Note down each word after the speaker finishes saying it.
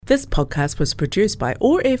This podcast was produced by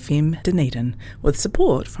OAR FM Dunedin with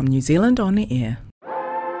support from New Zealand On the Air.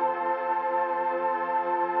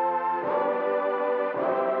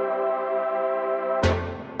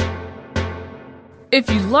 If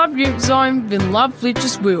you love Youth Zone, then love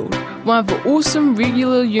Fletcher's World, one of the awesome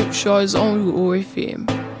regular youth shows on OAR FM.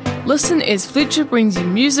 Listen as Fletcher brings you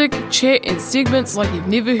music, chat and segments like you've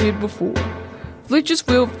never heard before. Fletcher's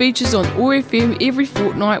World features on OAR FM every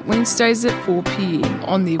fortnight Wednesdays at 4 p.m.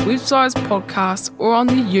 on their website's podcast or on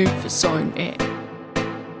the Youth Zone app.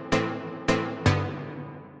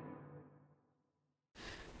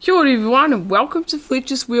 Kia ora everyone and welcome to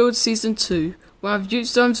Fletcher's World Season 2, one of Youth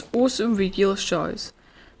Zone's awesome regular shows.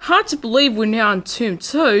 Hard to believe we're now in Term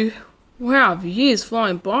 2. Wow, the year's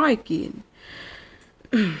flying by again.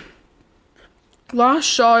 Last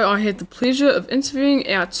show I had the pleasure of interviewing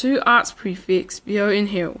our two arts prefects, Vio and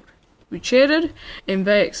Harold. We chatted and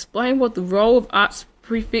they explained what the role of arts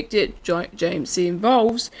prefect at JMC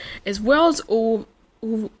involves, as well as all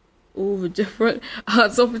the different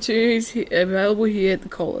arts opportunities available here at the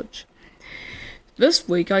college. This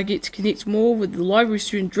week I get to connect more with the Library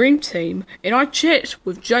Student Dream Team and I chat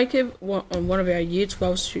with Jacob, one of our Year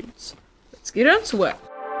 12 students. Let's get into it.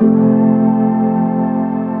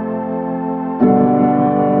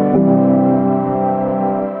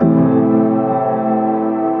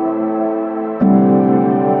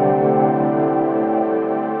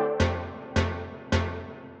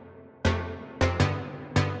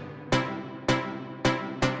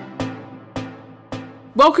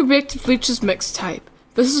 Welcome back to Fletcher's Mixtape.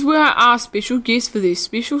 This is where I ask special guests for their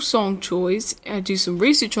special song choice, and I do some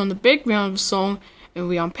research on the background of the song, and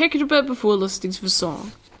we unpack it a bit before listening to the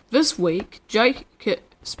song. This week,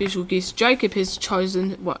 special guest Jacob has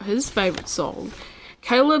chosen his favourite song.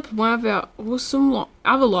 Caleb, one of our awesome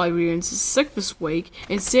other librarians, is sick this week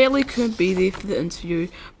and sadly couldn't be there for the interview,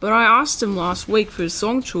 but I asked him last week for his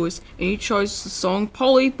song choice, and he chose the song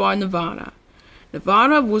Polly by Nirvana.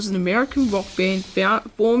 Nirvana was an American rock band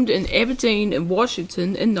formed in Aberdeen in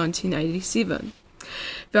Washington in 1987.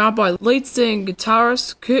 Founded by lead singer and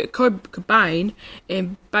guitarist Kurt Cobain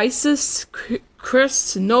and bassist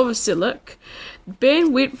Chris Novoselic, the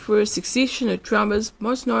band went through a succession of drummers,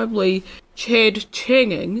 most notably Chad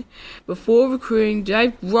Channing, before recruiting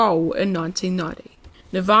Dave Grohl in 1990.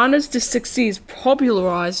 Nirvana's success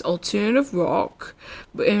popularized alternative rock,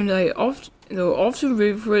 and they were often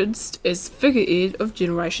referenced as the figurehead of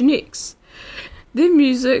Generation X. Their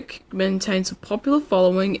music maintains a popular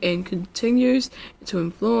following and continues to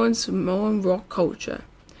influence modern rock culture.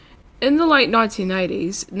 In the late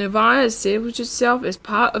 1980s, Nirvana established itself as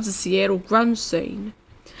part of the Seattle grunge scene.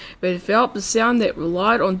 They developed a sound that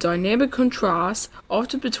relied on dynamic contrast,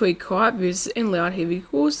 often between quiet verses and loud heavy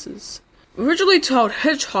choruses. Originally titled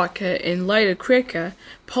Hitchhiker and later Cracker,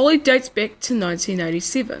 Polly dates back to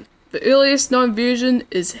 1987. The earliest known version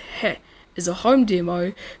is a home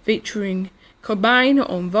demo featuring Cobain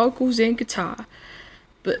on vocals and guitar,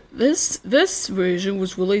 but this version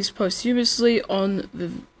was released posthumously on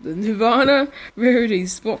the Nirvana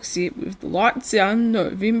Rarities box set with the Light and Sound in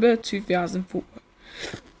November 2004.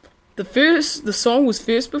 The song was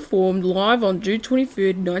first performed live on June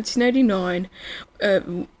 23rd, 1989 at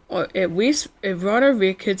Rhino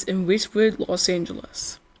Records in Westwood, Los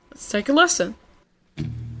Angeles. Let's take a listen.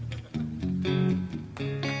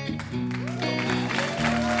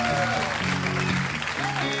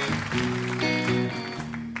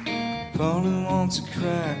 Polly wants a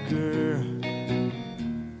cracker.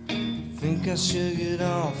 Think I should get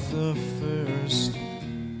off her first.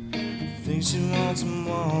 Think she wants some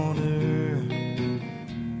water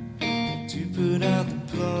to put out the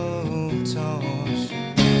blowtorch.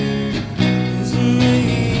 Isn't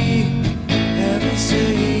me having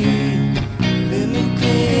seen? Let me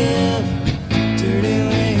clip dirty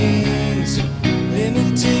lanes. Let me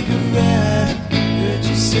take a ride. Hurt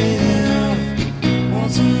yourself.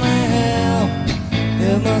 Want some help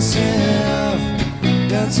myself.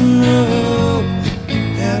 Got some rope,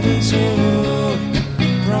 haven't told.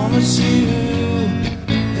 Promise you,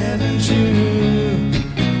 haven't true.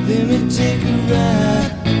 Let me take a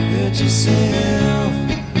ride, hurt yourself.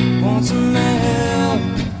 Want some help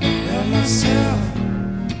myself.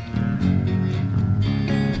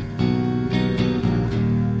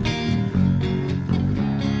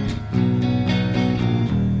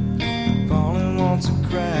 Polly wants a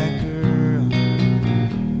cracker.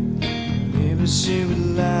 She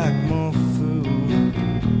would like more food.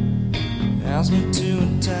 Ask me to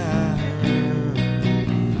retire.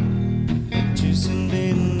 Just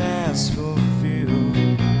didn't ask for fuel.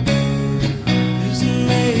 Isn't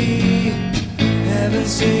me having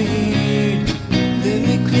seen? Let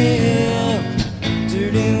me clear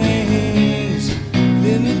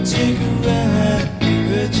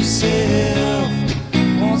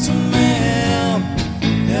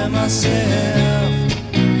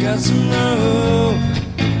some rope,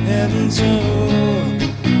 heaven told.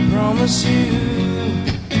 Promise you,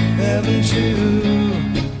 heaven true.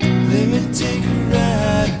 Let me take a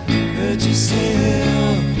ride, hurt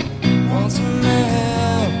yourself. Want some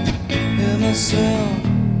help, hurt myself.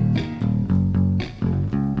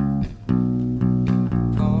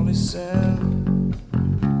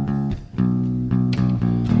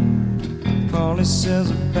 Polly says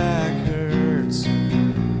her back hurts.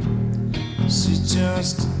 She's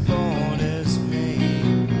just as bored as me.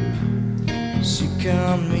 She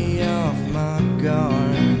caught me off my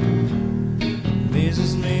guard.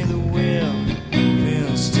 Amazes me the will of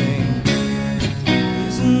instinct.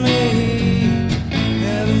 Isn't me,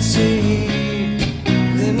 haven't seen.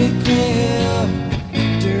 Let me clear up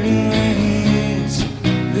dirty lanes.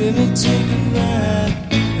 Let me take a ride,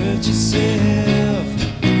 hurt yourself.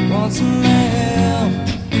 Want some help,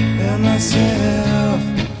 and myself.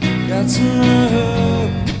 Got some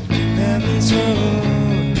rope, haven't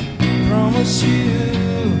told. Promise you,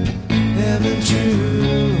 heaven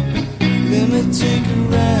true. Let me take a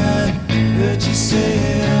ride, hurt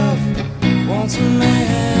yourself. Want some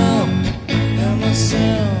help, and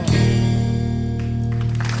myself.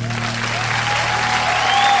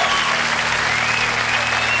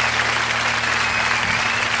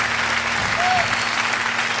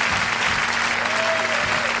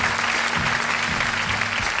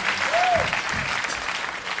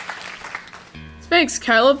 Thanks,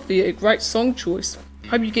 Caleb, for your great song choice.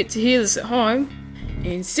 Hope you get to hear this at home.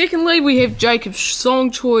 And secondly, we have Jacob's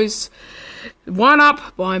song choice, One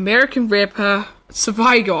Up by American rapper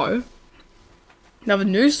Sevago. Another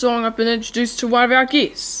new song I've been introduced to one of our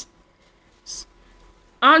guests.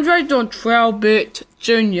 Andre Dontrell-Burt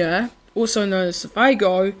Jr., also known as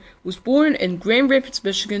Sevago, was born in Grand Rapids,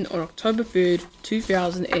 Michigan on October 3rd,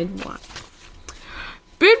 2001.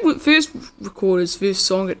 Burt first recorded his first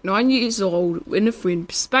song at 9 years old in a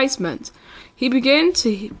friend's basement. He began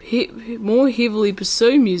to more heavily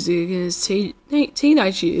pursue music in his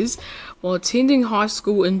teenage years while attending high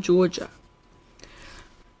school in Georgia.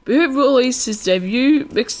 Burt released his debut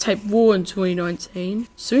mixtape War in 2019.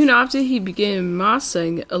 Soon after, he began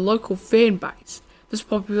amassing a local fan base. This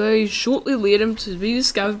popularity shortly led him to be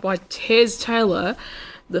discovered by Taz Taylor,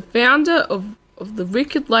 the founder of the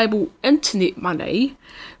record label Internet Money,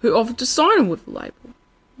 who offered to sign him with the label.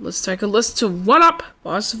 Let's take a listen to One Up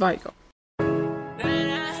by Sevago.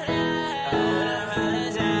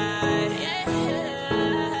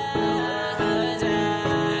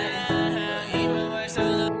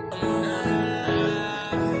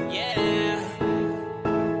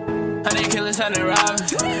 Killers, 100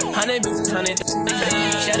 robbers, 100 bitches, 100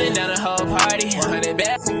 shutting down the whole party, 100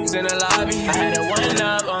 bad in the lobby. I had a one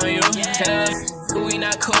up on you. Tell us we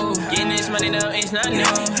not cool. Getting this money now, it's not new.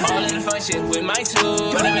 All in the function with my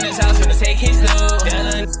tool. Put him in his house, finna take his loot.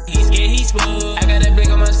 Tell he's scared, he's spooked. I got a blick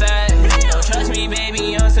on my side. Don't trust me,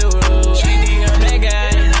 baby, I'm too rude. She think I'm that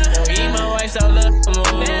guy. Don't eat my wife, so look for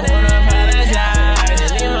move. Wanna apologize.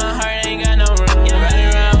 Just leave my heart, ain't got no room.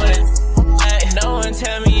 Running around with it. No one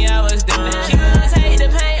tell me I was done. She gon' take the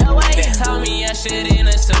pain away. They told me I shouldn't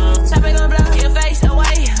assume. Stop it, gon' blow your face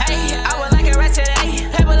away. Ay, I would like a rat today.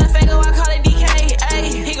 Pebble and fago, I call it DK. Ay,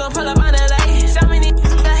 he gon' pull up on the lay. So many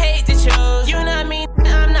I hate to choose. You not me,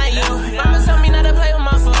 I'm not you. Mama told me not to play with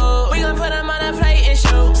my food. We gon' put them on a plate and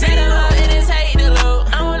shoot. Say the love, it is hate the loot.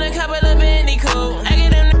 I want a couple of Bendy cool. I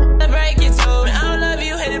get them to break it to me. I don't love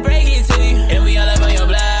you, hit it, break it to you. And we all up on your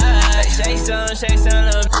block. Shake some,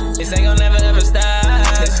 little. This ain't gon' never ever stop.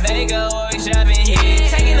 This Fago always driving here.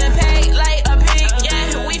 Taking a peg like a pig.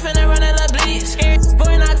 Yeah, we finna run a little bleed. Scared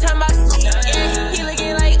boy, not talking about. Yeah, he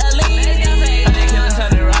looking like a lead. 100 killers,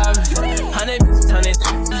 100 robbers, 100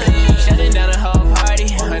 shutting down the whole party.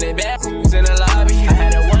 100 bad in the lobby. I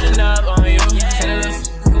had a one up on you. Tell us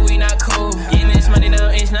we not cool. Getting this money now,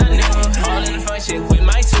 it's not new. All in the function with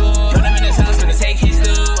my tool. Put him in his house, finna take his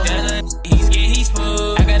loot. He's scared, he's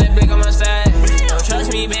spooked. I got a blick on my side. Don't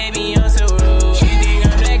trust me, baby, I'm too rude. She think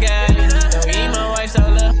I'm that guy. Don't eat my wife, so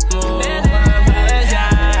look move. Wanna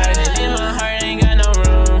apologize. And in my heart, ain't got no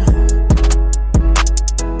room.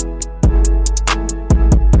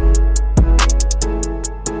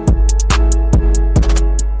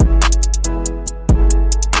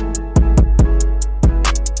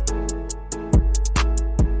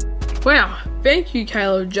 Wow, thank you,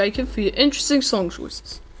 Caleb and Jacob, for your interesting song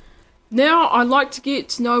choices. Now, I'd like to get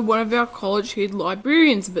to know one of our college head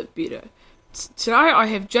librarians a bit better. Today, I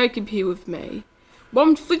have Jacob here with me.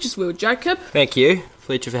 Welcome to Fletcher's World, Jacob. Thank you,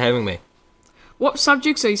 Fletcher, for having me. What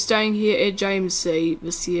subjects are you studying here at JMC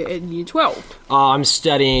this year in Year 12? I'm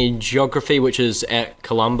studying geography, which is at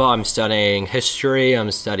Columba. I'm studying history, I'm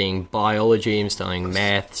studying biology, I'm studying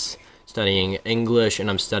maths, studying English, and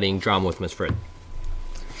I'm studying drama with Miss Fred.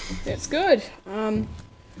 That's good.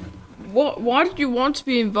 Why did you want to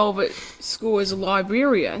be involved at school as a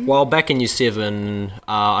librarian? Well, back in Year 7,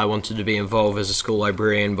 I wanted to be involved as a school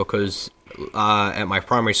librarian because at my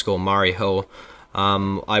primary school, Murray Hill,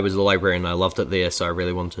 I was a librarian. I loved it there, so I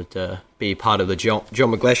really wanted to be part of the John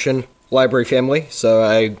McGlashan library family. So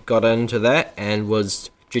I got into that and was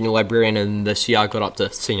junior librarian, and this year I got up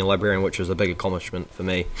to senior librarian, which was a big accomplishment for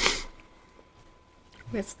me.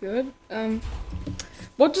 That's good.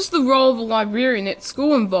 What does the role of a librarian at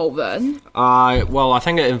school involve then? Well, I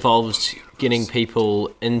think it involves getting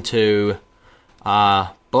people into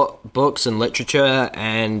books and literature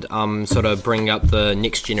and sort of bring up the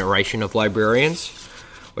next generation of librarians,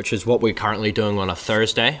 which is what we're currently doing on a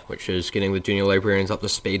Thursday, which is getting the junior librarians up to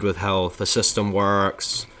speed with how the system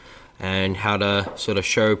works and how to sort of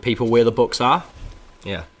show people where the books are.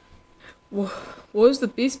 Yeah. What was the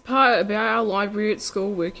best part about our library at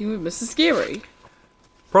school working with Mrs. Gary?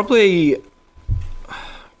 Probably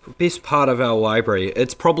best part of our library,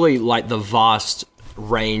 it's probably like the vast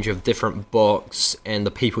range of different books and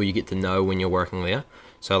the people you get to know when you're working there.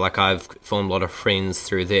 So like I've formed a lot of friends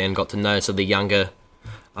through there and got to know some of the younger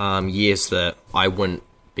years that I wouldn't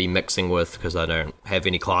be mixing with because I don't have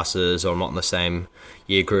any classes or I'm not in the same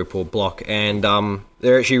year group or block, and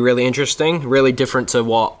they're actually really interesting, really different to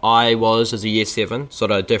what I was as a Year 7, sort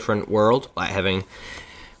of a different world, like having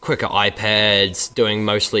quicker iPads, doing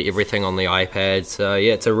mostly everything on the iPad. So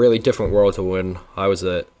yeah, it's a really different world to when I was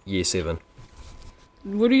at Year 7.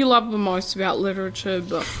 What do you love the most about literature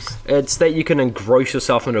books? It's that you can engross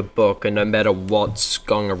yourself in a book, and no matter what's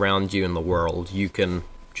going around you in the world, you can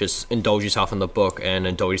just indulge yourself in the book and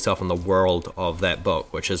indulge yourself in the world of that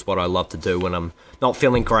book, which is what I love to do when I'm not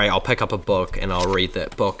feeling great. I'll pick up a book and I'll read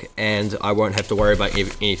that book, and I won't have to worry about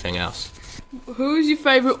anything else. Who is your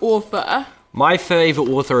favourite author? My favourite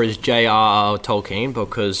author is J.R.R. Tolkien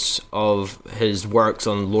because of his works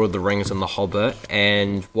on Lord of the Rings and The Hobbit,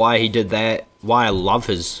 and why he did that, why I love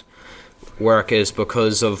his work is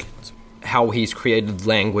because of how he's created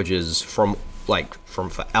languages from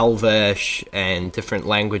for Elvish and different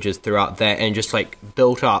languages throughout that, and just like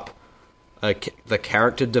built up the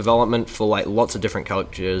character development for like lots of different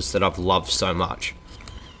characters that I've loved so much.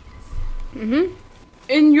 In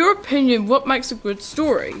your opinion, what makes a good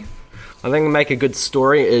story? I think to make a good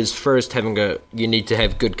story is first you need to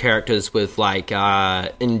have good characters with like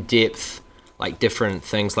in-depth, like different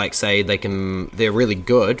things, like say they're really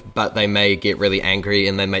good, but they may get really angry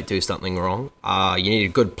and they might do something wrong. You need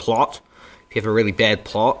a good plot. If you have a really bad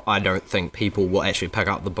plot, I don't think people will actually pick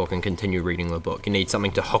up the book and continue reading the book. You need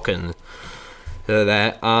something to hook in to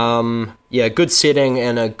that. Good setting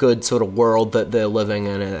and a good sort of world that they're living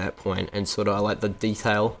in at that point, and sort of I like the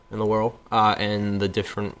detail in the world and the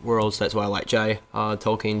different worlds. That's why I like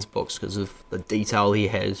Tolkien's books, because of the detail he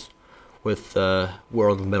has with the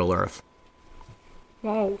world of Middle Earth.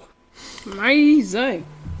 Wow, amazing.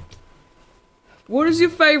 What is your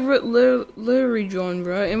favourite literary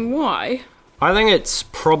genre and why? I think it's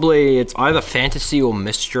either fantasy or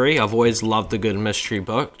mystery. I've always loved a good mystery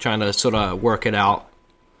book, trying to sort of work it out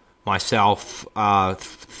myself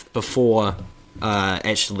before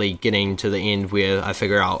actually getting to the end where I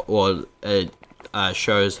figure out or it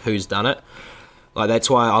shows who's done it. Like that's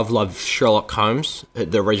why I've loved Sherlock Holmes,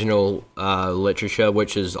 the original literature,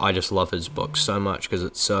 which is I just love his books so much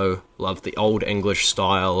because love the old English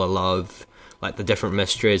style. I love like the different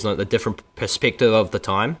mysteries, like the different perspective of the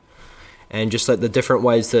time. And just like the different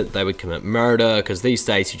ways that they would commit murder, because these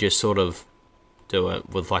days you just sort of do it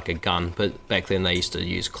with like a gun. But back then they used to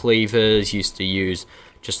use cleavers, used to use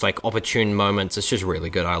just like opportune moments. It's just really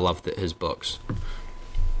good. I love his books.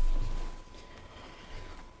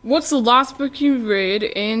 What's the last book you read,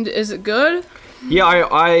 and is it good? Yeah,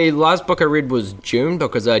 I last book I read was June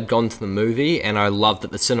because I'd gone to the movie and I loved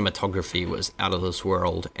that the cinematography was out of this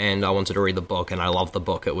world, and I wanted to read the book and I loved the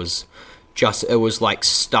book. It was like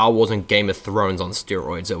Star Wars and Game of Thrones on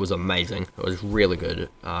steroids. It was amazing. It was really good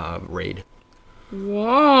read.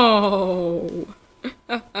 Whoa.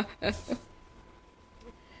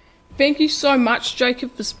 Thank you so much,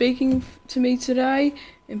 Jacob, for speaking to me today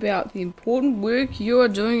about the important work you are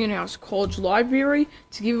doing in our college library,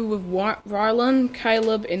 together with Rylan,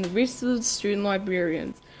 Caleb, and the rest of the student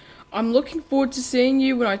librarians. I'm looking forward to seeing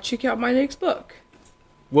you when I check out my next book.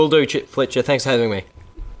 Will do, Fletcher. Thanks for having me.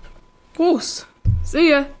 Of course.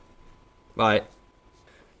 See ya. Bye.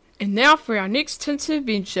 And now for our next Tintin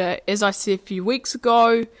adventure. As I said a few weeks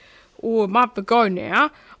ago, or a month ago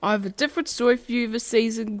now, I have a different story for you this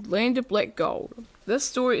season, Land of Black Gold. This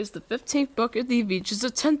story is the 15th book of the Adventures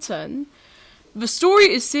of Tintin. The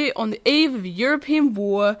story is set on the eve of a European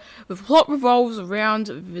war. The plot revolves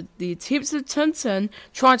around the attempts of Tintin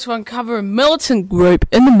trying to uncover a militant group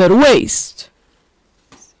in the Middle East.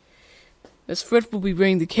 As Fred will be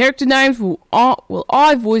reading the character names, will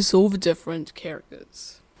I voice all the different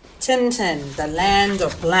characters. Tintin, the Land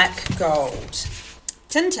of Black Gold.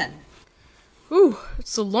 Tintin. Ooh,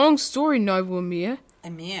 it's a long story, Noble Amir.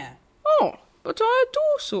 Amir. Oh, but I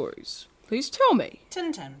adore stories. Please tell me.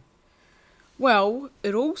 Tintin. Well,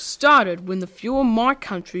 it all started when the fuel in my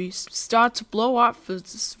country started to blow up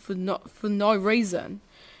for no reason.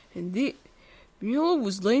 And then Mueller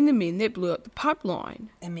was leading the men that blew up the pipeline.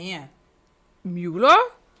 Amir. Mueller?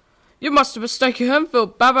 You must have mistaken him for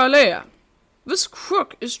Babalea. This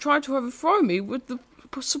crook is trying to overthrow me with the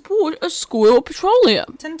support of Scoil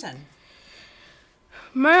Petroleum. Tintin.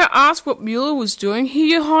 May I ask what Mueller was doing here,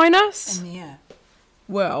 Your Highness? Amir.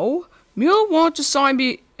 Well, Mueller wanted to sign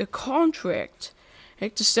me a contract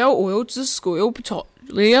to sell oil to the Scoil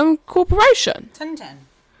Petroleum Corporation. Tintin.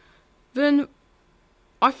 Then,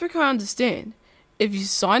 I think I understand. If you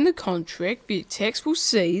sign the contract, the tax will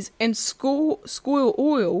cease and Scoil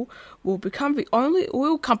Oil will become the only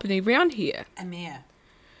oil company around here. Amir.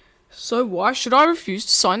 So why should I refuse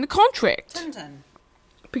to sign the contract? Tintin.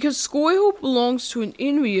 Because Scoil belongs to an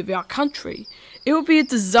enemy of our country. It would be a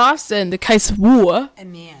disaster in the case of war.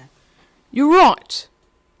 Amir. You're right.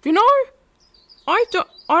 You know, I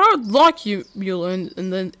don't like you, Mueller,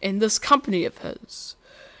 and this company of his.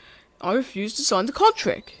 I refuse to sign the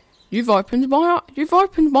contract. You've opened my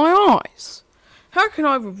eyes. How can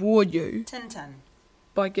I reward you? Tintin.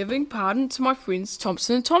 By giving pardon to my friends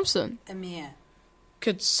Thompson and Thompson. Amir.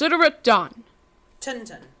 Consider it done.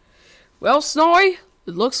 Tintin. Well, Snowy,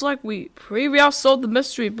 it looks like we pretty well solved the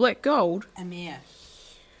mystery of black gold. Amir.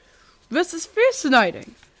 This is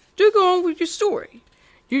fascinating. Do go on with your story.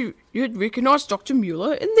 You'd recognise Dr.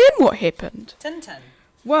 Mueller, and then what happened? Tintin.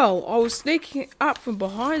 Well, I was sneaking up from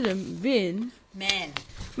behind him, then... Man.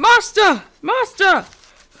 Master! Master!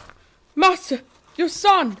 Master! Your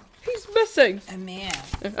son! He's missing! Amir.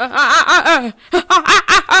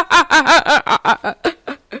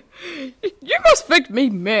 You must think me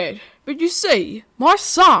mad, but you see, my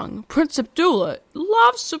son, Prince Abdullah,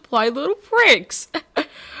 loves to play little pranks.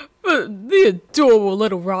 But the adorable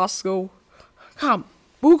little rascal. Come,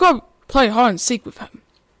 we'll go play hide and seek with him.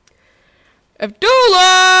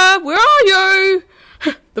 Abdullah, where are you?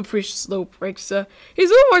 The precious little prankster.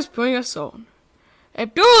 He's always putting us on.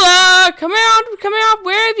 Abdullah, come out,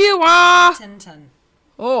 wherever you are. Tintin.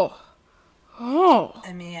 Oh.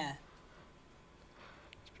 Amir.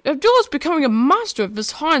 Abdullah's becoming a master of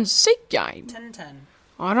this hide and seek game. Tintin.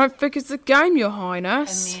 I don't think it's a game, Your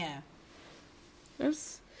Highness. Amir.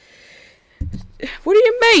 What do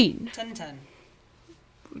you mean? Tintin.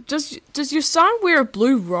 Does your son wear a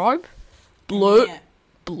blue robe? Blue? Amir.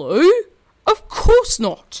 Blue? Of course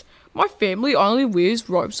not. My family only wears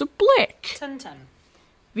robes of black. Tintin.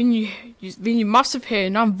 Then you must have had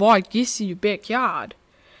an uninvited guest in your backyard.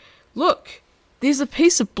 Look, there's a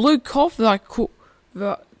piece of blue cloth that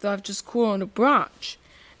I've just caught on a branch.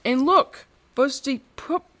 And look, those deep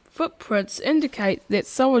footprints indicate that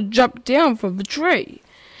someone jumped down from the tree.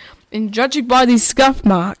 And judging by these scuff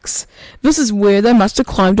marks, this is where they must have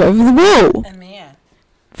climbed over the wall. Amir.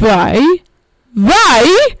 They?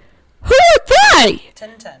 Who are they?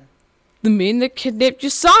 Tintin. The men that kidnapped your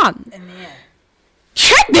son. Amir.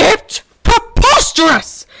 Kidnapped?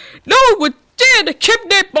 Preposterous! No one would dare to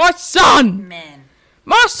kidnap my son! Man.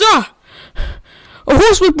 Master! A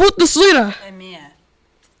horseman brought this letter. Amir.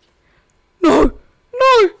 No,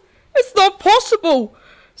 it's not possible.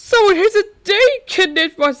 Someone has indeed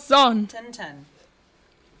kidnapped my son. Tintin.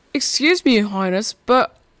 Excuse me, Your Highness,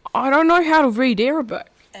 but I don't know how to read Arabic.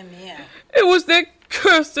 Amir. It was that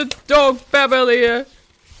cursed dog Babalia.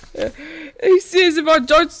 He says if I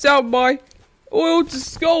don't sell my oil to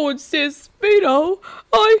Skull and says Speedo,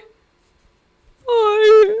 I'll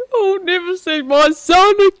never see my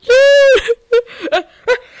son again.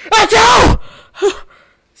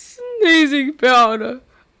 Sneezing powder.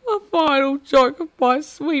 A final joke of my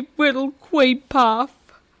sweet little queen path.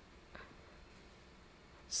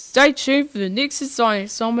 Stay tuned for the next exciting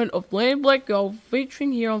installment of Land Black Gold,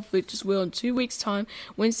 featuring here on Fletcher's Wheel in 2 weeks' time,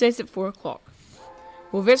 Wednesdays at 4 o'clock.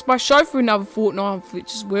 Well, that's my show for another fortnight on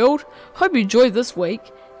Fletcher's World. Hope you enjoyed this week.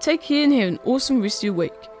 Take care and have an awesome rest of your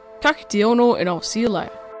week. Ka kite anō, and I'll see you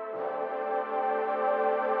later.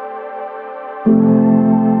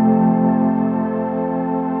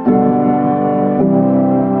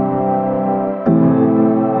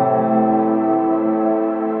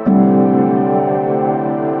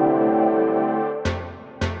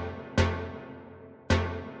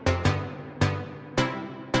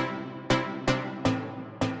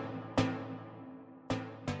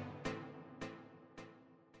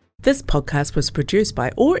 This podcast was produced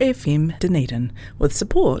by OAR FM Dunedin with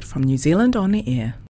support from New Zealand On the Air.